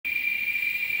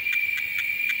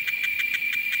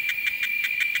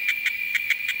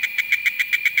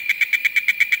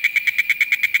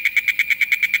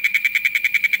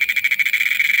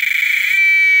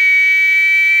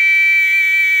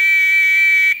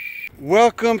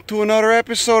Welcome to another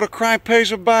episode of Crime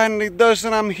Pays with Biden. It does,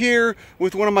 and I'm here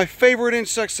with one of my favorite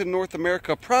insects in North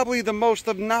America, probably the most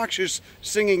obnoxious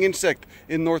singing insect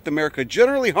in North America.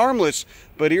 Generally harmless,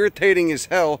 but irritating as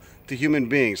hell to human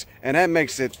beings. And that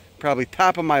makes it probably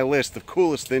top of my list of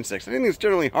coolest insects. I think it's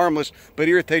generally harmless, but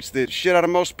irritates the shit out of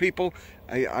most people.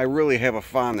 I really have a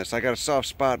fondness. I got a soft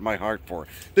spot in my heart for it.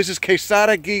 This is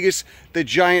Quesada gigas, the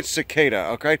giant cicada,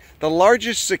 okay? The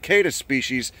largest cicada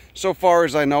species, so far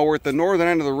as I know. We're at the northern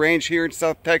end of the range here in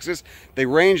South Texas. They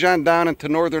range on down into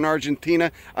Northern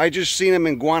Argentina. I just seen them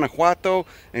in Guanajuato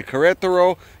and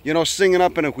Querétaro, you know, singing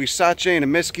up in a huizache and a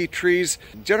mesquite trees.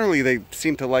 Generally, they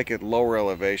seem to like it lower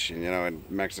elevation, you know, in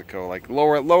Mexico. Like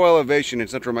low elevation in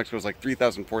central Mexico is like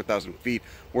 3,000, 4,000 feet,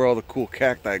 where all the cool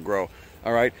cacti grow.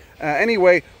 All right.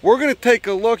 Anyway, we're going to take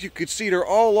a look. You could see they're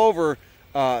all over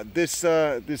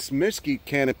this mesquite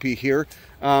canopy here.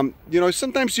 You know,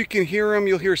 sometimes you can hear them.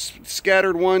 You'll hear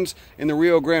scattered ones in the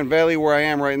Rio Grande Valley where I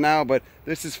am right now. But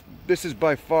this is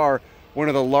by far one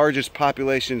of the largest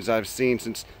populations I've seen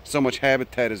since so much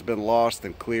habitat has been lost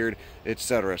and cleared,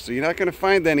 etc. So you're not going to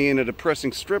find any in the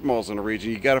depressing strip malls in the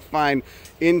region. You got to find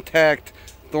intact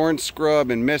thorn scrub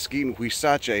and mesquite and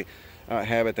huizache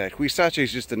habitat. Huizache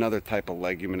is just another type of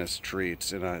leguminous tree.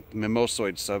 It's in a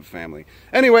mimosoid subfamily.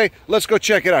 Anyway, let's go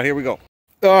check it out. Here we go.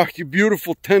 Oh, you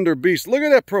beautiful tender beast. Look at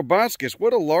that proboscis.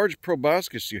 What a large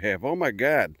proboscis you have. Oh my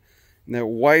God. And that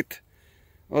white,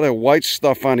 oh, that white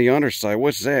stuff on the underside.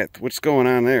 What's that? What's going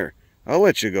on there? I'll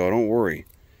let you go. Don't worry.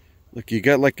 Look, you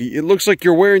got like, it looks like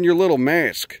you're wearing your little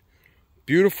mask.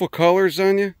 Beautiful colors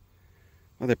on you.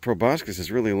 Oh, that proboscis is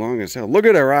really long as hell. Look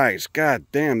at her eyes. God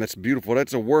damn, that's beautiful.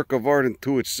 That's a work of art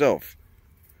unto itself.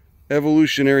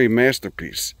 Evolutionary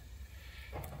masterpiece.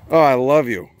 Oh, I love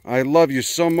you. I love you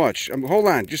so much. Hold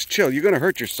on, just chill. You're gonna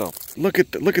hurt yourself. Look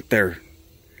at their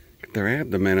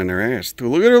abdomen and their ass too.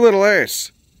 Look at her little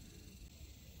ass.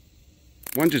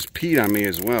 One just peed on me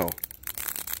as well.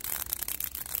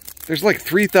 There's like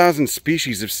 3,000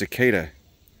 species of cicada,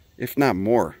 if not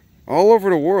more. All over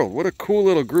the world. What a cool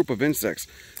little group of insects.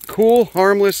 Cool,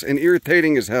 harmless, and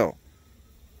irritating as hell.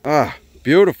 Ah,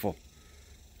 beautiful.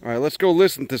 All right, let's go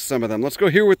listen to some of them. Let's go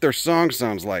hear what their song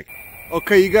sounds like.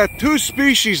 Okay, you got two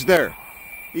species there.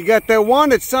 You got that one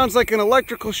that sounds like an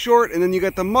electrical short, and then you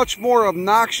got the much more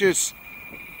obnoxious...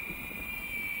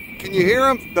 Can you hear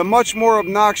him? The much more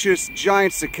obnoxious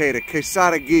giant cicada,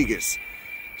 Quesada gigas.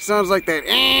 Sounds like that...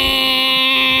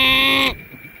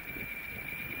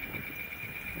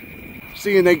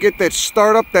 See, and they get that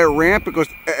start up that ramp. It goes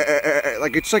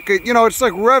like it's like a, you know, it's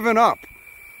like revving up.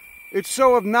 It's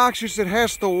so obnoxious it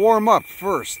has to warm up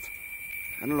first.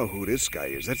 I don't know who this guy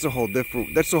is. That's a whole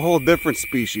different. That's a whole different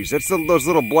species. That's those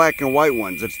little black and white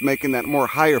ones. That's making that more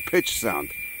higher pitch sound.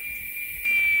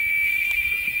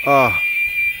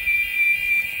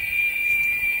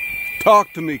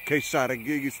 Talk to me, Quesada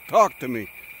gigas. Talk to me.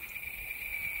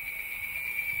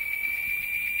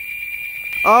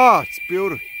 Ah, it's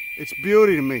beautiful. It's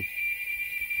beauty to me.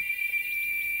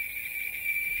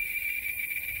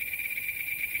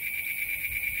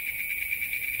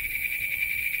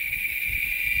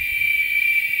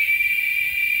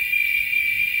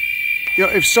 You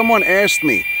know, if someone asked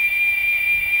me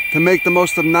to make the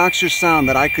most obnoxious sound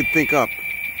that I could think up,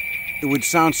 it would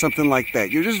sound something like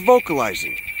that. You're just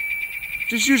vocalizing.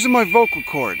 Just using my vocal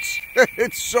cords.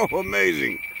 It's so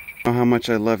amazing. Know how much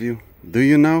I love you? Do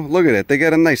you know? Look at it. They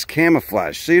got a nice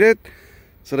camouflage. See that?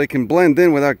 So they can blend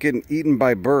in without getting eaten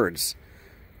by birds.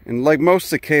 And like most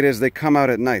cicadas, they come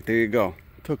out at night. There you go.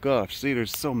 Took off. See,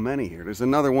 there's so many here. There's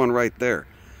another one right there.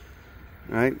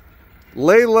 All right?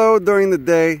 Lay low during the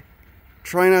day.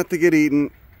 Try not to get eaten.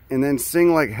 And then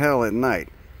sing like hell at night.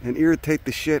 And irritate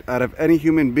the shit out of any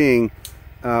human being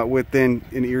within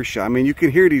an earshot. I mean, you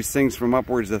can hear these things from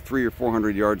upwards of 300 or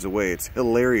 400 yards away. It's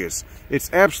hilarious.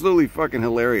 It's absolutely fucking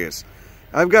hilarious.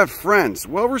 I've got friends,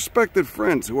 well-respected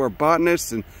friends, who are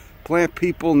botanists and plant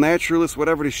people, naturalists,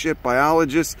 whatever the shit,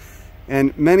 biologists,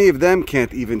 and many of them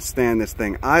can't even stand this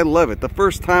thing. I love it. The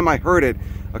first time I heard it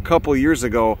a couple years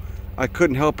ago, I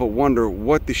couldn't help but wonder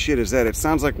what the shit is that. It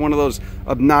sounds like one of those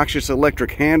obnoxious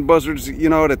electric hand buzzers, you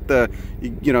know, that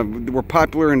you know, were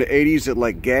popular in the 80s at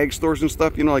like gag stores and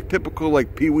stuff, you know, like typical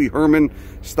like Pee Wee Herman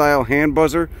style hand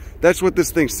buzzer. That's what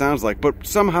this thing sounds like, but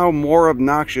somehow more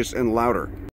obnoxious and louder.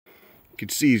 You can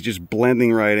see he's just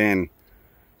blending right in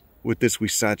with this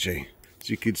huizache, as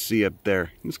you can see up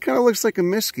there. This kind of looks like a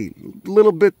mesquite, a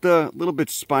little bit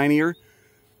spinier,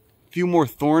 a few more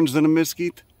thorns than a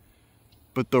mesquite.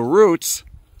 But the roots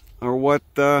are what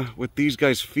these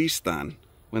guys feast on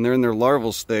when they're in their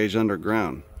larval stage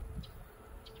underground.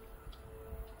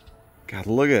 God,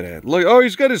 look at that. Look, oh,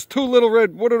 he's got his two little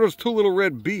red, what are those two little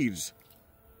red beads?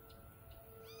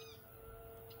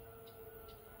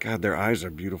 God, their eyes are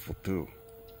beautiful too.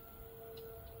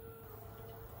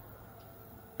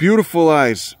 Beautiful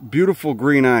eyes, beautiful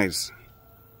green eyes.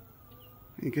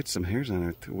 You get some hairs on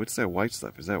there too. What's that white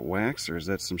stuff? Is that wax or is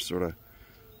that some sort of...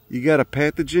 You got a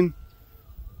pathogen?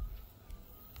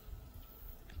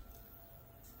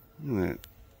 Look at that.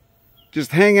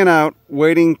 Just hanging out,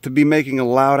 waiting to be making a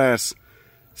loud-ass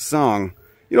song.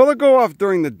 You know, they'll go off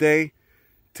during the day,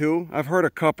 too. I've heard a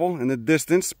couple in the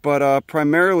distance, but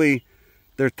primarily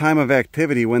their time of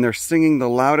activity when they're singing the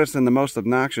loudest and the most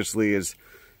obnoxiously is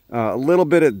a little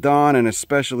bit at dawn and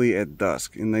especially at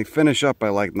dusk. And they finish up by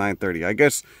like 9:30. I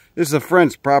guess this is a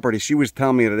friend's property. She was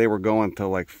telling me that they were going till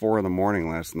like 4 in the morning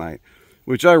last night,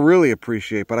 which I really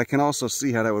appreciate, but I can also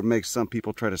see how that would make some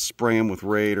people try to spray them with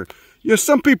Raid or... You know,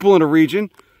 some people in the region,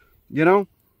 you know,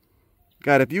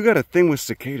 God, if you got a thing with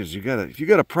cicadas, if you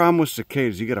got a problem with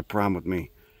cicadas, you got a problem with me.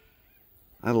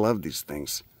 I love these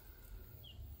things.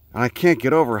 And I can't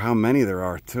get over how many there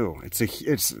are too.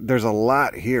 There's a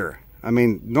lot here. I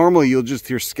mean, normally you'll just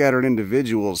hear scattered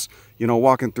individuals, you know,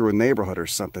 walking through a neighborhood or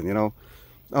something, you know,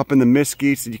 up in the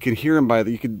mesquites, and you can hear them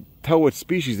you can tell what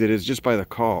species it is just by the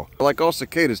call. Like all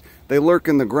cicadas, they lurk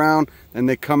in the ground and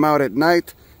they come out at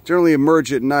night, generally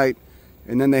emerge at night,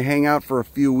 and then they hang out for a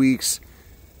few weeks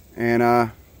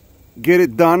and get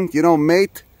it done. You know,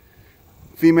 mate.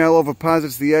 Female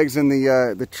oviposits the eggs in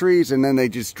the trees, and then they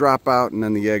just drop out, and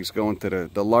then the eggs go into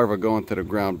the larvae go into the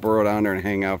ground, burrow down there and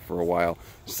hang out for a while,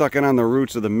 sucking on the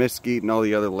roots of the mesquite and all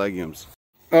the other legumes.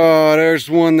 Oh, there's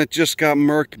one that just got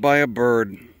murked by a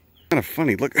bird. Kind of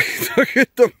funny. Look, look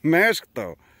at the mask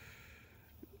though.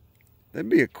 That'd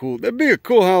be a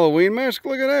cool Halloween mask.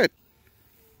 Look at that.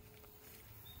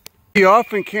 You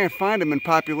often can't find them in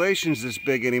populations this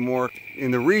big anymore in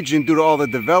the region due to all the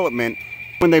development.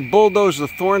 When they bulldoze the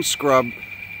thorn scrub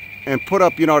and put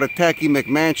up, you know, the tacky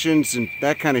McMansions and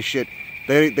that kind of shit,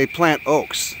 they plant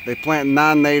oaks. They plant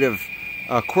non-native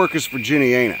Quercus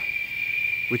virginiana,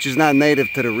 which is not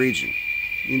native to the region.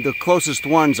 I mean, the closest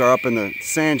ones are up in the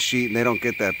sand sheet, and they don't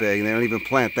get that big, and they don't even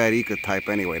plant that ecotype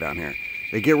anyway down here.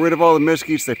 They get rid of all the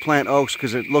mesquites, they plant oaks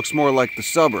because it looks more like the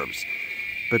suburbs.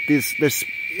 But this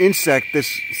insect,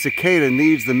 this cicada,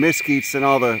 needs the mesquites and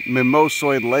all the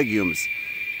mimosoid legumes.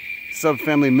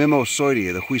 Subfamily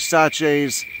Mimosoidea, the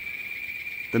huisaches,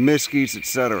 the mesquites,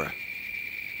 etc.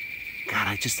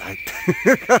 God,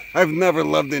 I've never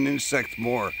loved an insect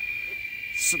more.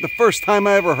 So the first time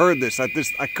I ever heard this, I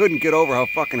couldn't get over how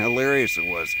fucking hilarious it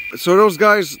was. So those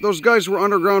guys were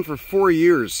underground for 4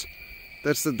 years.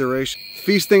 That's the duration.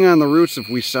 Feasting on the roots of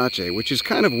huisache, which is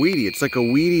kind of weedy. It's like a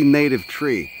weedy native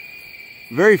tree.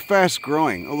 Very fast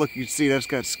growing. Oh look, you can see that's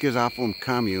got Schizophilum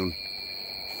commune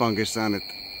fungus on it.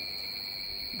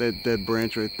 That dead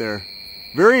branch right there.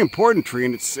 Very important tree,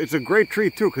 and it's a great tree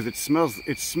too because it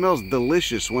smells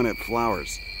delicious when it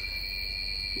flowers.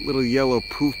 Little yellow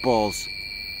poof balls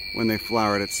when they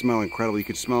flower. That smell incredible. You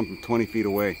can smell them from 20 feet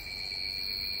away.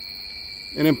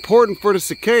 And important for the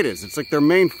cicadas. It's like their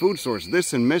main food source.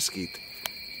 This and mesquite.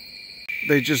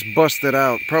 They just busted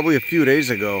out probably a few days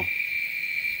ago.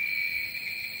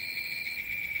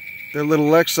 Their little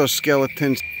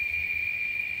exoskeletons.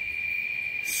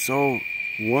 So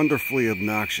wonderfully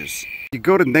obnoxious. You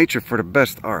go to nature for the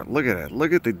best art. Look at that.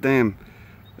 Look at the damn...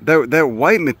 That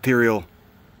white material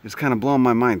is kind of blowing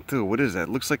my mind too. What is that? It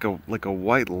looks like a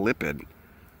white lipid.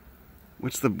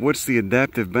 What's the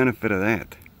adaptive benefit of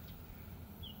that?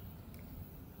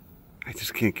 I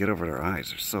just can't get over their eyes.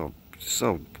 They're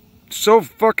so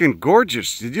fucking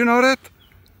gorgeous. Did you know that?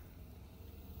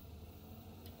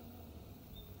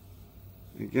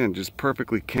 Again, just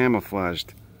perfectly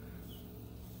camouflaged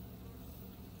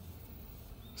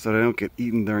so they don't get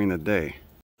eaten during the day.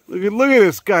 Look at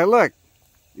this guy. Look,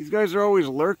 these guys are always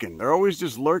lurking. They're always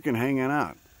just lurking, hanging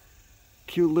out.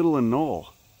 Cute little anole.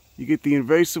 You get the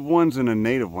invasive ones and a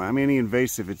native one. I mean, the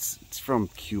invasive, it's from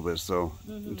Cuba, so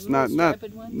it's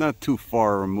not too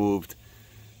far removed.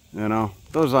 You know,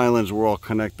 those islands were all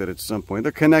connected at some point.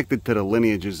 They're connected to the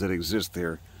lineages that exist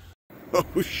here.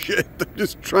 Oh shit! I'm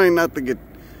just trying not to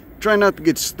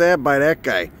get stabbed by that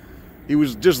guy. He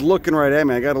was just looking right at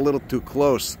me. I got a little too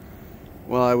close.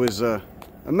 Well,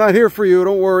 I'm not here for you.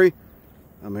 Don't worry.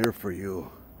 I'm here for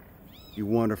you. You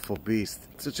wonderful beast.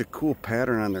 It's such a cool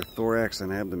pattern on their thorax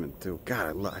and abdomen too.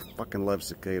 God, I fucking love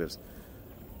cicadas.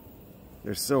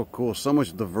 They're so cool. So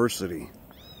much diversity.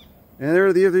 And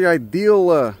they're the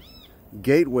ideal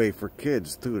gateway for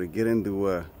kids too to get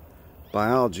into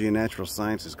biology and natural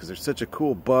sciences because they're such a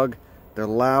cool bug. They're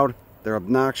loud. They're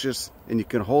obnoxious, and you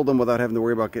can hold them without having to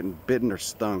worry about getting bitten or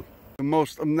stung. The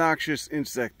most obnoxious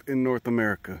insect in North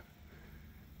America.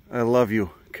 I love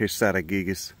you, Quesada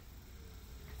gigas.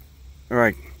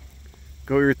 Alright,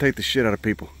 go irritate the shit out of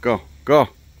people. Go, go,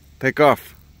 take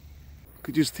off. You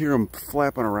could just hear them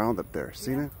flapping around up there.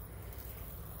 See that?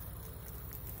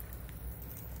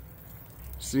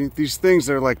 See, these things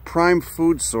are like prime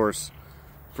food source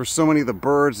for so many of the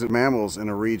birds and mammals in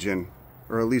a region,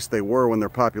 or at least they were when their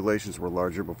populations were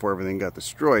larger before everything got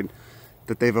destroyed,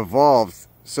 that they've evolved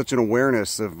such an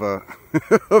awareness of,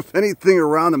 of anything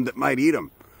around them that might eat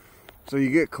them. So you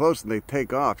get close and they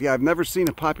take off. Yeah, I've never seen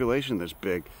a population this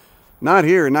big. Not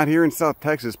here in South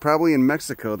Texas. Probably in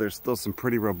Mexico there's still some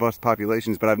pretty robust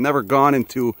populations, but I've never gone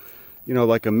into, you know,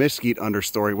 like a mesquite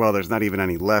understory. Well, there's not even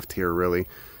any left here really.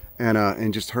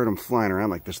 And just heard them flying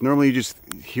around like this. Normally you just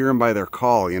hear them by their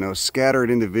call, you know, scattered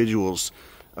individuals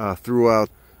throughout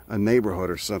a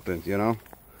neighborhood or something, you know.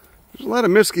 There's a lot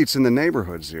of mesquites in the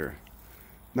neighborhoods here.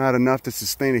 Not enough to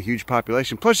sustain a huge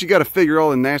population. Plus you got to figure all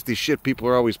the nasty shit people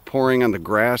are always pouring on the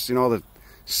grass, you know, all the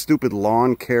stupid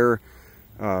lawn care,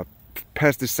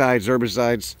 pesticides,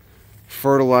 herbicides,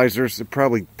 fertilizers. It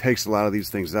probably takes a lot of these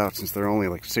things out since they're only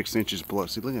like 6 inches below.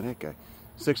 See, look at that guy.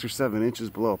 6 or 7 inches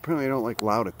below. Apparently I don't like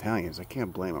loud Italians. I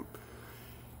can't blame them.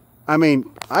 I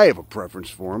mean, I have a preference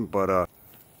for them, but a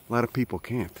lot of people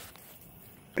can't.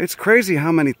 It's crazy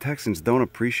how many Texans don't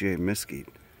appreciate mesquite.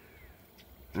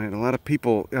 Right, a lot of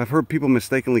people, I've heard people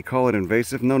mistakenly call it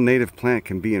invasive. No native plant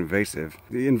can be invasive.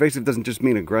 Invasive doesn't just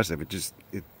mean aggressive.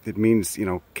 It means, you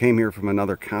know, came here from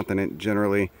another continent,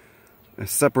 generally. A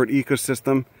separate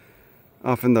ecosystem.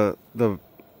 Often the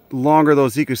longer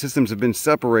those ecosystems have been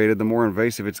separated, the more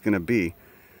invasive it's going to be.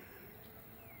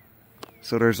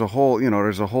 So there's a whole, you know,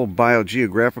 there's a whole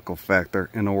biogeographical factor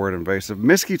in the word invasive.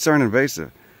 Mesquites aren't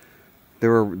invasive.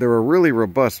 They're a really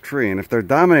robust tree, and if they're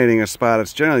dominating a spot,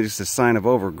 it's generally just a sign of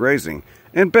overgrazing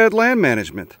and bad land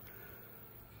management.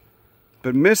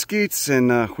 But mesquites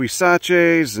and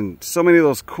huisaches and so many of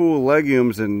those cool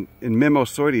legumes and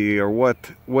mimosoideae are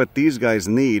what these guys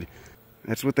need.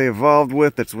 That's what they evolved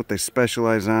with. That's what they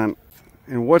specialize on.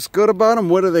 And what's good about them?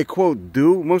 What do they, quote,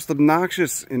 do? Most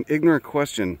obnoxious and ignorant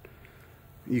question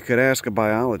you could ask a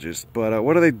biologist. But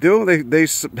what do? They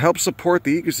help support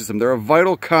the ecosystem. They're a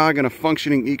vital cog in a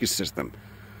functioning ecosystem.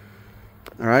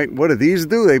 All right, what do these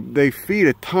do? They feed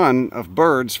a ton of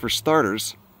birds, for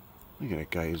starters. Look at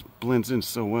that guy. He blends in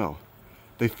so well.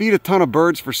 They feed a ton of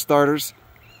birds, for starters.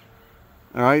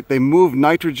 All right, they move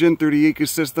nitrogen through the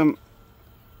ecosystem.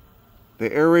 They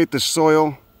aerate the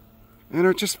soil, and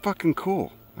they're just fucking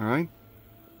cool, all right?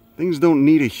 Things don't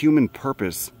need a human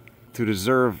purpose to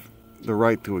deserve the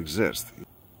right to exist.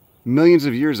 Millions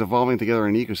of years evolving together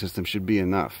in an ecosystem should be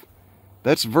enough.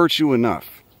 That's virtue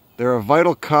enough. They're a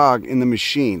vital cog in the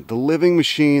machine, the living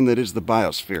machine that is the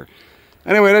biosphere.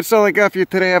 Anyway, that's all I got for you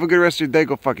today. Have a good rest of your day.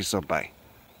 Go fuck yourself. Bye.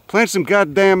 Plant some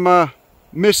goddamn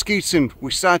mesquites and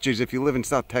huisaches if you live in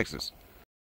South Texas.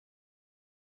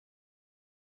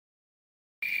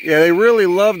 Yeah, they really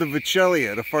love the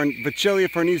Vitellia, Vitellia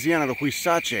farnesiana, the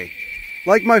huisache.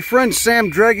 Like my friend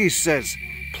Sam Dreggy says,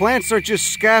 plants are just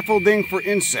scaffolding for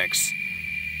insects.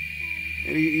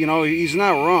 And you know, he's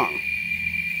not wrong.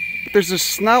 But there's a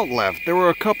snout left. There were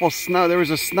a couple there was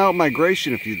a snout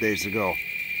migration a few days ago.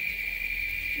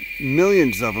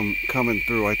 Millions of them coming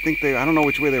through. I don't know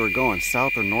which way they were going,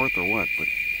 south or north or what, but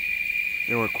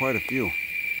there were quite a few.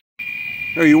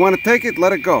 Here, you want to take it?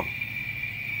 Let it go.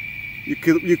 You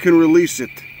can release it.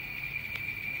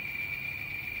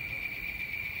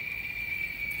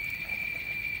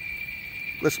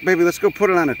 Let's go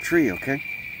put it on a tree, okay?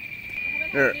 I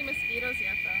haven't had any mosquitoes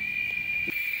yet, though.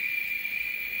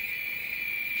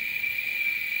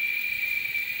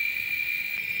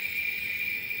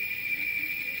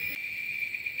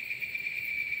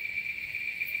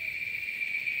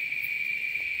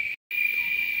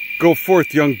 Go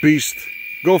forth, young beast.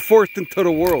 Go forth into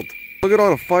the world. Look at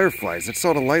all the fireflies. That's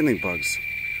all the lightning bugs.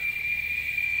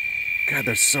 God,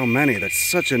 there's so many. That's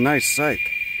such a nice sight.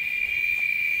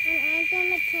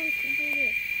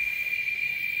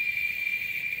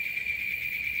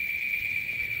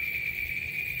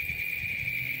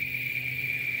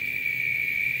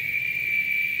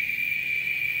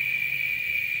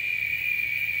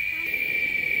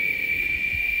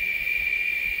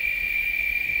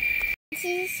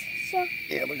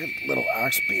 Yeah, look at the little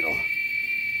ox beetle.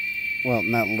 Well,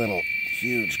 not little,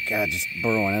 huge. God, just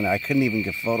burrowing in there. I couldn't even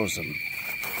get photos of him.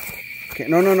 Okay,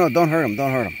 no, don't hurt him,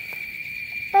 don't hurt him.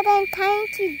 But I'm trying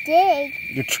to dig.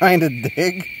 You're trying to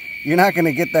dig? You're not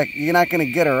gonna get that. You're not gonna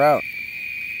get her out.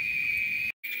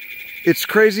 It's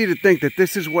crazy to think that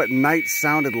this is what night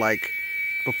sounded like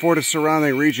before the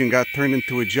surrounding region got turned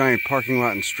into a giant parking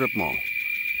lot and strip mall.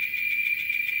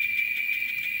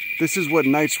 This is what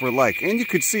nights were like. And you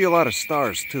could see a lot of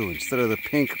stars too, instead of the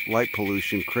pink light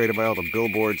pollution created by all the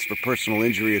billboards for personal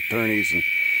injury attorneys and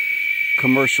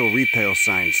commercial retail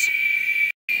signs.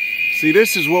 See,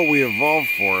 this is what we evolved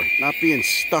for, not being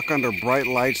stuck under bright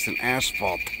lights and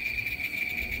asphalt.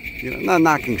 You know, not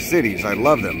knocking cities, I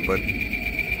love them, but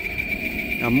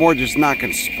I'm more just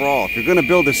knocking sprawl. If you're gonna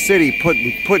build a city,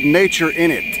 put nature in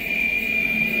it.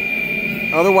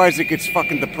 Otherwise it gets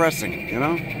fucking depressing, you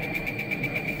know?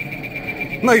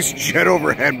 Nice jet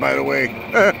overhead, by the way.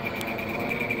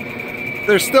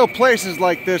 There's still places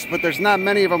like this, but there's not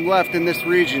many of them left in this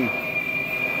region.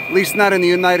 At least not in the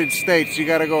United States. You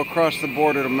gotta go across the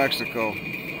border to Mexico.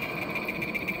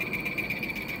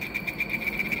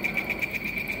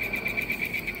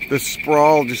 The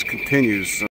sprawl just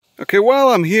continues. Okay, while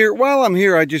I'm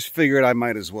here, I just figured I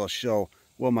might as well show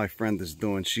what my friend is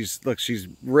doing. She's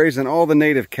raising all the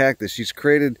native cactus.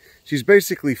 She's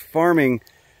basically farming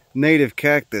native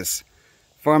cactus,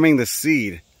 farming the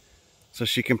seed so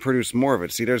she can produce more of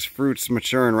it. See, there's fruits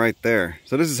maturing right there.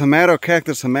 So this is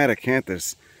Haematocactus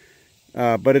haematocanthus,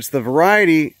 but it's the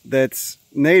variety that's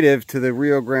native to the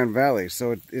Rio Grande Valley.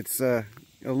 So it's a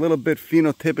little bit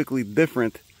phenotypically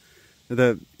different.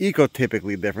 The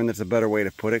ecotypically different, that's a better way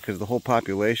to put it, because the whole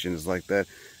population is like that.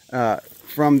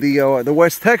 From the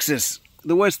West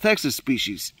Texas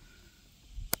species.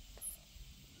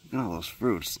 Look at all those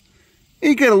fruits.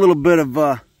 You get a little bit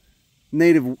of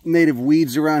native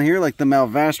weeds around here, like the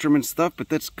malvastrum and stuff, but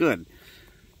that's good.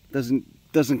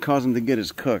 Doesn't cause them to get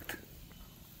as cooked.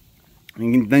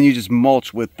 And then you just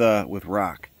mulch with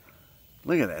rock.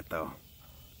 Look at that though.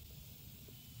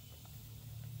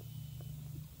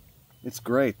 It's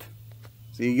great.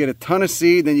 So you get a ton of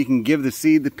seed, then you can give the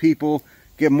seed to people,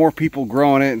 get more people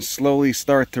growing it, and slowly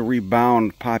start to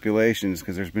rebound populations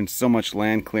because there's been so much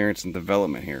land clearance and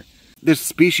development here. This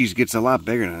species gets a lot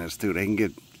bigger than this too. They can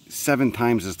get 7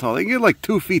 times as tall. They can get like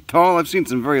 2 feet tall. I've seen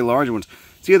some very large ones.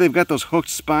 See how they've got those hooked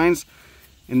spines?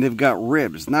 And they've got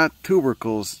ribs, not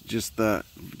tubercles, just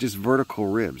vertical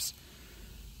ribs.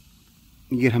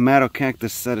 You get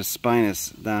Haematocactus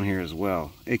setaspinus down here as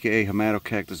well, aka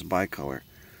Haematocactus bicolor.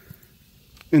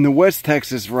 And the West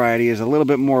Texas variety is a little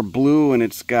bit more blue, and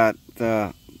it's got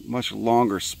much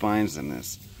longer spines than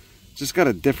this. It's just got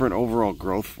a different overall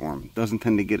growth form. Doesn't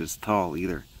tend to get as tall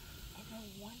either.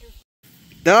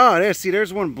 Oh, there, see,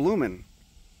 there's one blooming.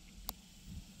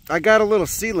 I got a little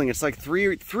seedling. It's like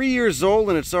three years old,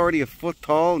 and it's already a foot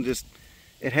tall, and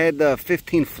it had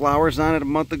 15 flowers on it a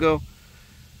month ago.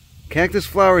 Cactus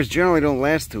flowers generally don't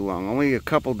last too long, only a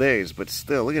couple days, but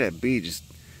still, look at that bee just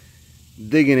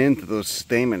digging into those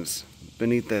stamens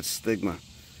beneath that stigma.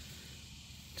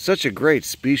 Such a great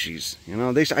species, you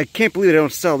know. I can't believe they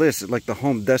don't sell this at like the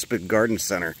Home Depot Garden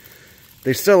Center.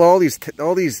 They sell all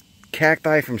these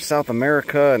cacti from South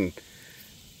America and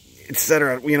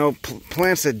etc. You know,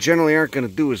 plants that generally aren't going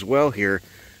to do as well here.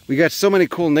 We got so many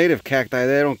cool native cacti,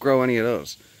 they don't grow any of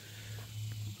those.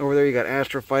 Over there you got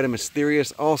Astrophyta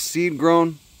mysterious, all seed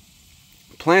grown,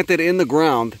 planted in the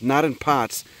ground, not in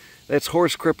pots. That's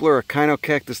horse crippler,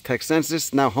 Echinocactus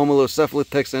texensis, now Homolocephalus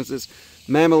texensis,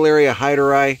 Mammillaria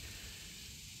hyderi.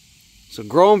 So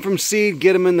grow them from seed,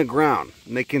 get them in the ground.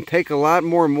 And they can take a lot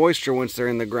more moisture once they're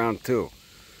in the ground too.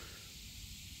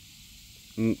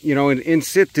 And, you know, in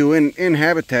situ, in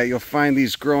habitat, you'll find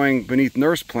these growing beneath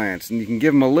nurse plants. And you can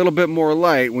give them a little bit more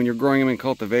light when you're growing them in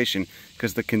cultivation,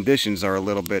 because the conditions are a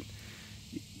little bit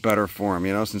better for them,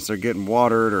 you know, since they're getting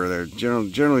watered, or they're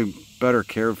generally better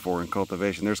cared for in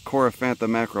cultivation. There's Coryphantha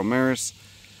macromeris.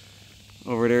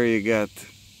 Over there you got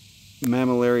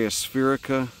Mammillaria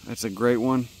spherica. That's a great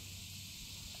one.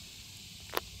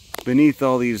 Beneath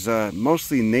all these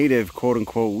mostly native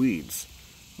quote-unquote weeds,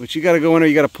 which you got to go in there,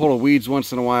 you got to pull the weeds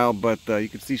once in a while, but you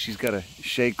can see she's got a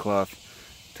shade cloth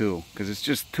too, because it's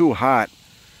just too hot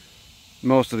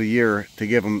most of the year to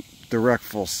give them direct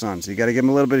full sun. So you got to give them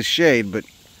a little bit of shade. But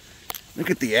look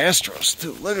at the astros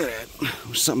too. Look at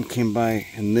that. Something came by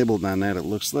and nibbled on that, it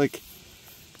looks like.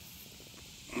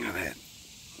 Look at that.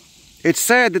 It's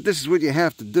sad that this is what you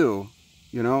have to do,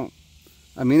 you know.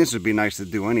 I mean, this would be nice to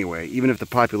do anyway, even if the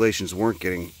populations weren't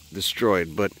getting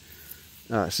destroyed. But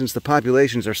since the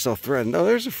populations are so threatened, oh,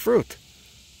 there's a fruit.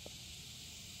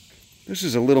 This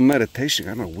is a little meditation.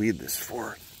 I'm going to weed this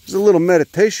for. This is a little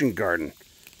meditation garden.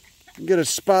 You get a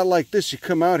spot like this, you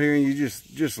come out here and you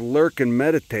just lurk and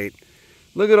meditate.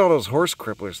 Look at all those horse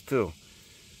cripplers too.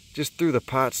 Just threw the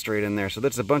pot straight in there. So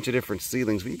that's a bunch of different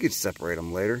seedlings, but you can separate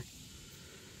them later.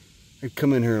 I'd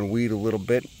come in here and weed a little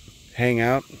bit, hang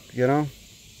out, you know?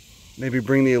 Maybe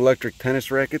bring the electric tennis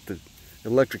racket to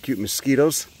electrocute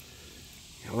mosquitoes.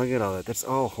 Yeah, look at all that. That's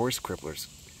all horse cripplers.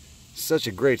 Such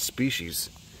a great species.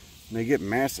 And they get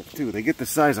massive too. They get the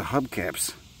size of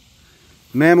hubcaps.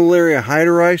 Mammillaria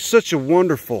hyderi, such a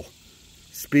wonderful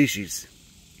species.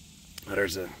 Oh,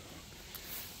 is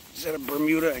that a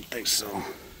Bermuda? I think so.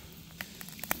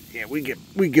 Yeah, we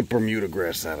get Bermuda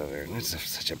grass out of there. That's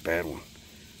such a bad one.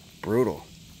 Brutal.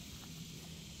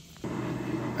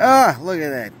 Ah, look at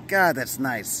that. God, that's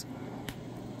nice.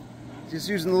 Just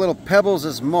using the little pebbles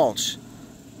as mulch.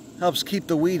 Helps keep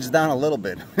the weeds down a little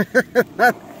bit.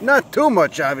 not too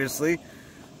much, obviously.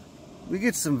 We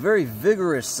get some very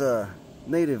vigorous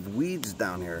native weeds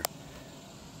down here.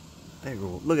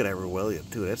 Look at that Ruellia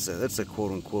too. That's a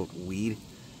quote-unquote weed.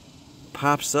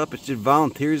 Pops up. It just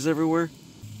volunteers everywhere.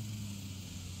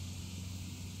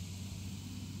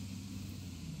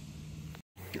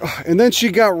 Oh, and then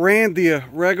she got Randia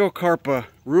Ragocarpa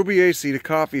rubiaceae, the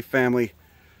coffee family,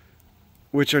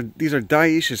 these are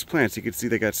dioecious plants. You can see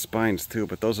they got spines too,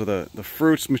 but those are the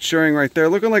fruits maturing right there,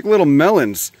 looking like little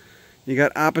melons. You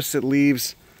got opposite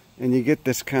leaves, and you get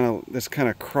this kind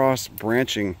of cross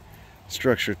branching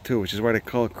structure too, which is why they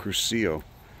call it crucio.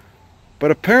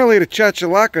 But apparently the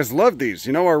chachalacas love these.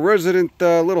 You know, our resident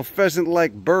little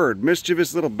pheasant-like bird,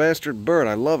 mischievous little bastard bird.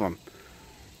 I love them.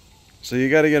 So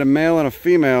you got to get a male and a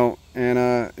female,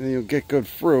 and you'll get good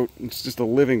fruit. It's just a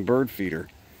living bird feeder.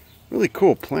 Really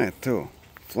cool plant too.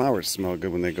 Flowers smell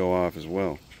good when they go off as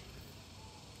well.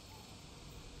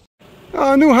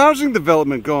 Oh, new housing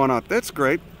development going up. That's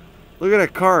great. Look at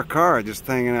that Caracara just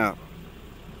hanging out.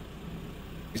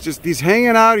 He's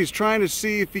hanging out. He's trying to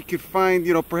see if he could find,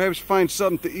 you know, perhaps find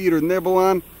something to eat or nibble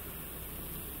on.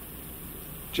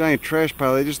 Giant trash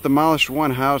pile. They just demolished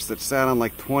one house that sat on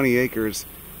like 20 acres.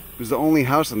 It was the only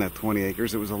house on that 20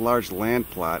 acres. It was a large land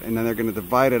plot, and then they're going to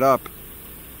divide it up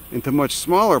into much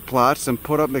smaller plots and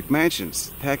put up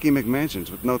McMansions, tacky McMansions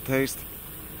with no taste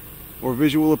or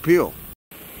visual appeal.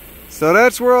 So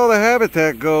that's where all the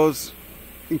habitat goes.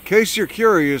 In case you're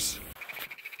curious,